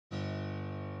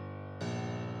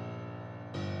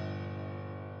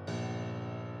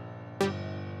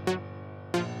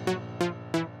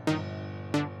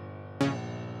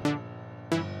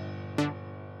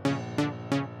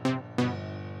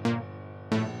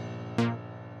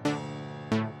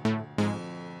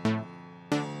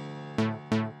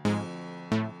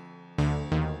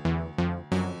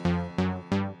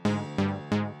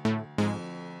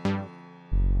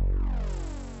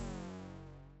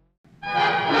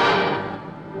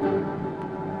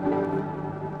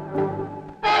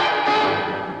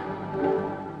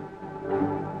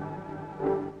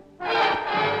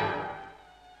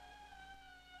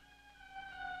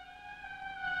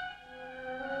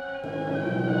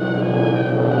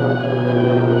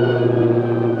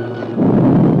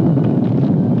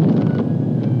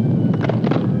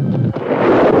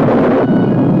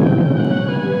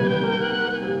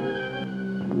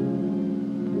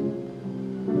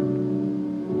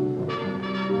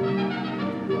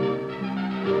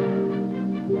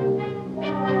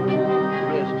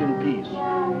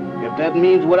that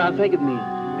means what I think it means.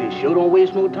 They sure don't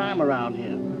waste no time around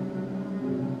here.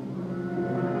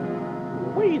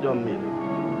 Wait a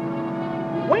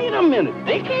minute. Wait a minute.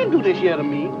 They can't do this here to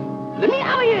me. Let me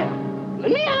out of here.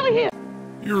 Let me out of here.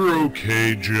 You're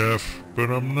okay, Jeff,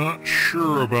 but I'm not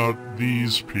sure about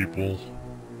these people.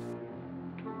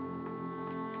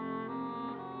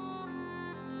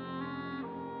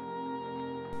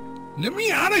 Let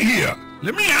me out of here!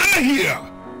 Let me out of here!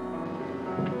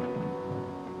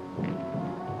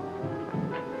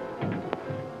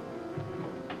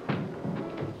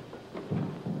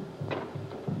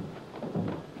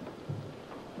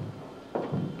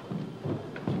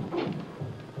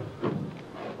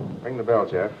 Ring the bell,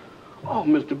 Jeff. Oh,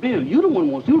 Mr. Bill, you the one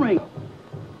who wants to ring.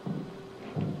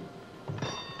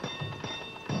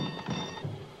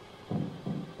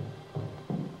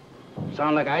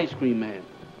 Sound like an ice cream man.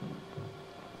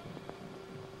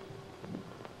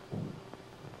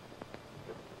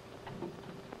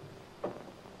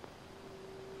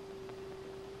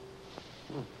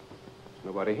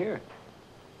 Nobody here.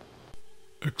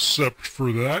 Except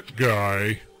for that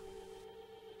guy.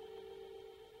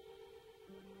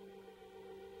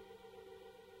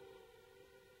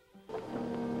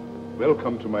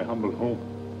 Welcome to my humble home.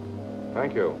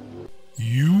 Thank you.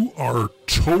 You are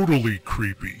totally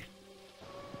creepy.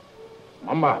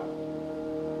 Mama,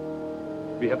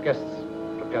 we have guests.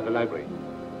 Prepare the library.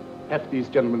 Have these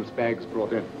gentlemen's bags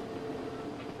brought in.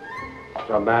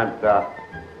 Samantha.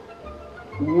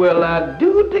 Well, I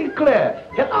do declare.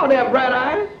 Hello there, Bright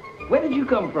Eyes. Where did you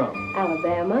come from?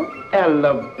 Alabama.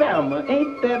 Alabama.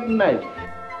 Ain't that nice?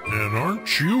 And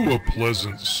aren't you a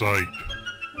pleasant sight?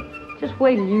 Just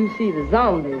wait till you see the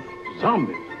zombies.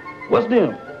 Zombies? What's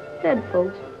them? Dead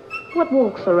folks. What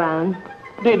walks around?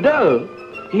 They does.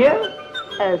 Here?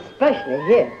 Especially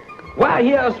here. Why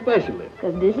here especially?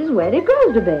 Because this is where they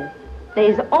goes to bed.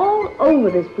 They's all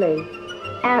over this place.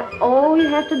 And all you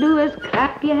have to do is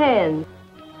clap your hands.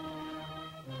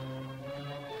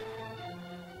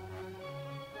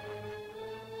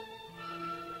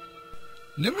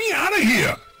 Let me out of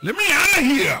here! Let me out of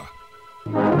here!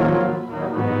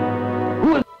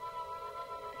 Who is...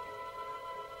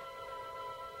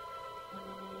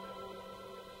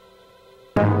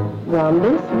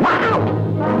 Zombies. Wow!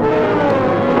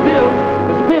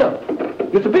 Mr. Bill!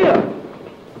 Mr. Bill!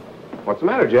 What's the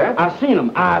matter, Jeff? I seen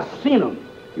them.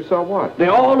 You saw what? They're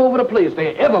all over the place.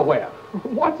 They're everywhere.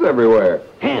 What's everywhere?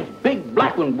 Hands, big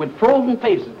black ones with frozen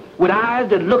faces, with eyes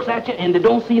that looks at you and they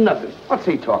don't see nothing. What's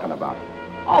he talking about?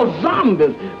 Oh,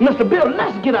 zombies. Mr. Bill,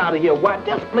 let's get out of here. Why,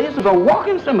 this place is a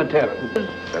walking cemetery.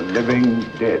 The living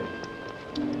dead.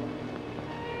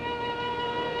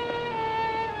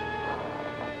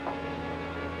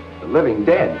 The living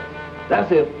dead?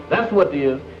 That's it. That's what it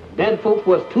is. Dead folks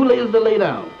was too lazy to lay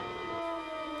down.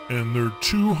 And they're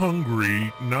too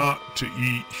hungry not to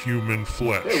eat human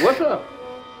flesh. Hey, what's up?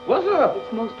 What's up?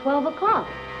 It's most 12 o'clock.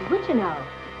 The witching hour.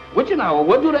 Witching hour?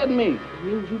 What do that mean? It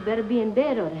means you better be in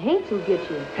bed or the Hanks will get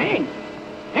you. Hank?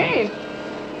 Hank?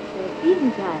 It's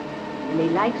feeding time, and they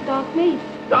like dark meat.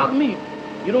 Dog meat.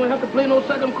 You don't have to play no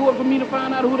second chord for me to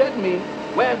find out who that means.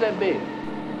 Where's that bed?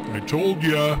 I told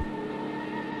ya.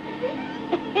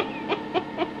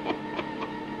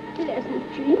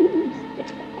 Pleasant dreams.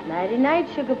 Nighty-night,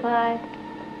 sugar pie.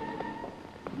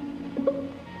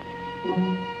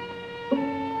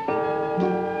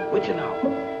 Witching hour.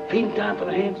 Feeding time for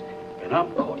the hands, and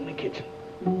I'm caught in the kitchen.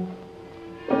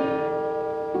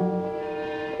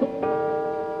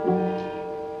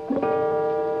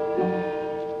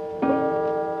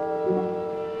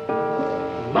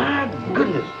 My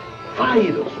goodness, fire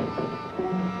eaters.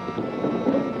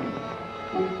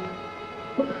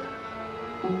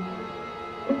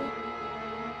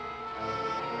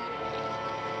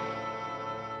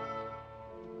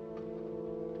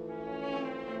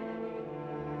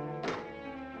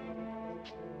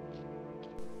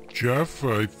 Jeff,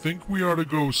 I think we ought to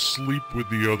go sleep with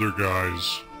the other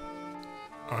guys.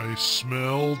 I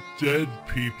smell dead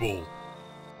people.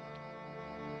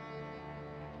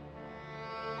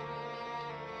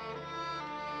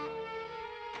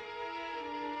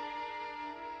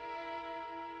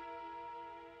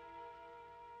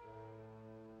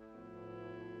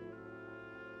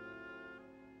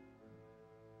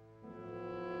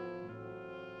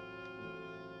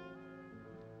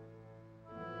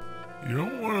 You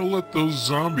don't want to let those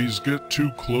zombies get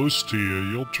too close to you.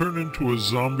 You'll turn into a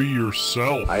zombie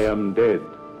yourself. I am dead.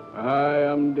 I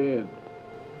am dead.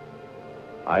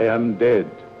 I am dead.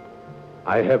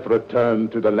 I have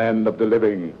returned to the land of the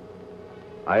living.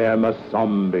 I am a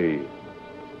zombie.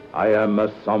 I am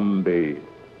a zombie.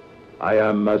 I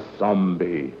am a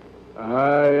zombie.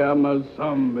 I am a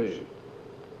zombie.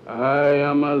 I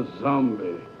am a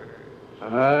zombie.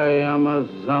 I am a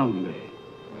zombie.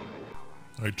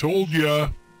 I told ya.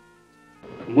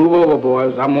 Move over,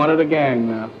 boys. I'm one of the gang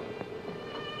now.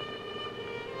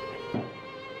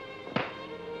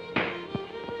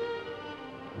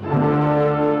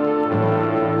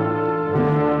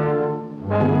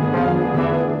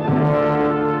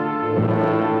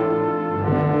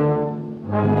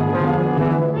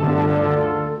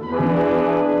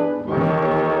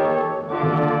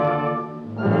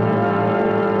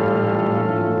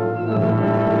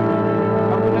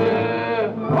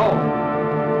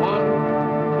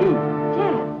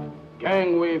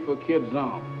 Kids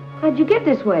on. How'd you get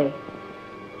this way?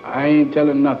 I ain't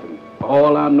telling nothing.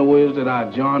 All I know is that I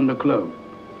joined the club.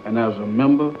 And as a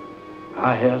member,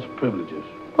 I has privileges.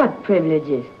 What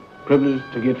privileges? Privileges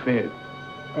to get fed.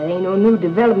 That ain't no new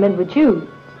development with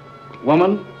you.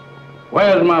 Woman,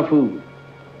 where's my food?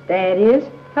 There it is.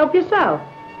 Help yourself.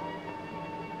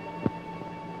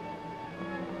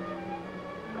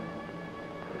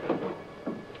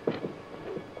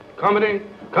 Comedy,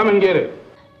 come and get it.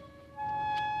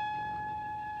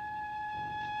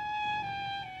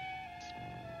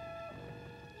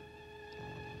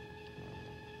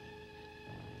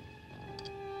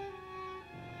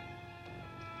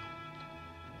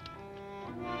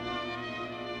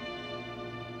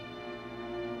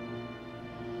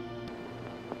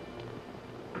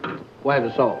 Where's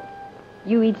the salt?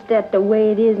 You eats that the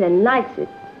way it is and likes it.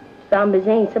 Zombies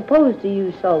ain't supposed to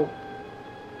use salt.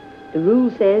 The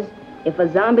rule says if a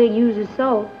zombie uses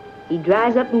salt, he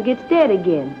dries up and gets dead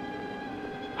again.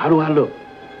 How do I look?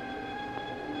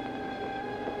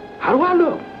 How do I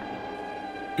look?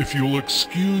 If you'll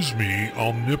excuse me,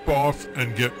 I'll nip off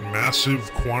and get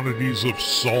massive quantities of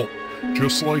salt,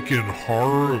 just like in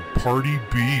Horror of Party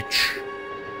Beach.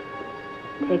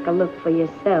 Take a look for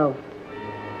yourself.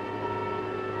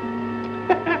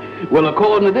 Well,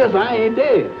 according to this, I ain't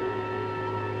dead.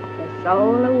 That's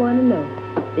all I want to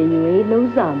know. Then you ain't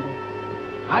no zombie.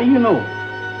 How you know?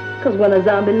 'Cause when a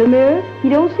zombie in the mirror, he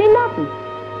don't see nothing.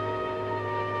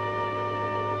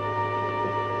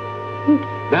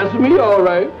 That's me, all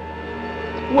right.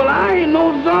 Well, I ain't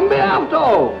no zombie after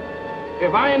all.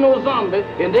 If I ain't no zombie,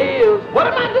 and there is, what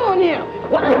am I doing here?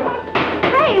 What am I...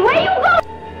 Hey, where you go?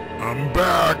 I'm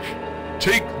back.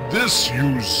 Take this,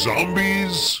 you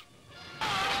zombies.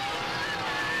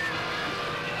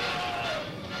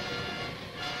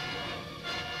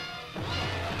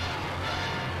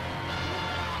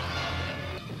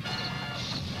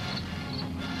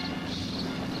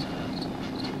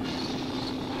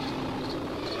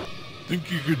 Think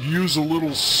you could use a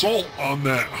little salt on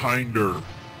that hinder.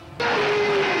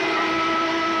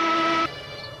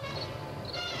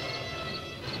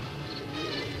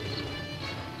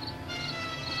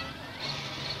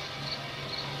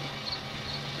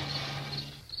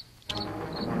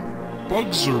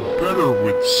 Bugs are better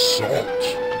with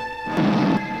salt.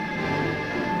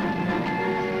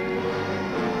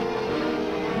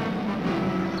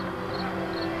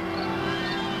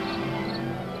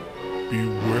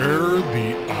 Beware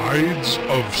the Ides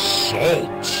of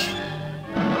Salt.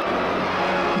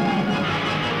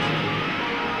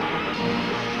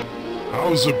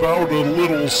 How's about a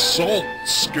little salt,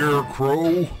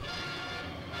 Scarecrow?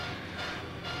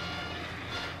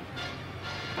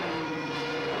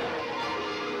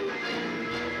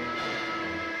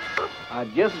 I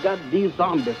just got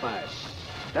de-zombified.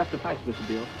 That's the price, Mr.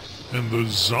 Bill. And the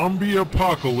zombie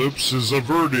apocalypse is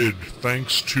averted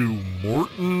thanks to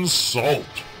Morton's salt.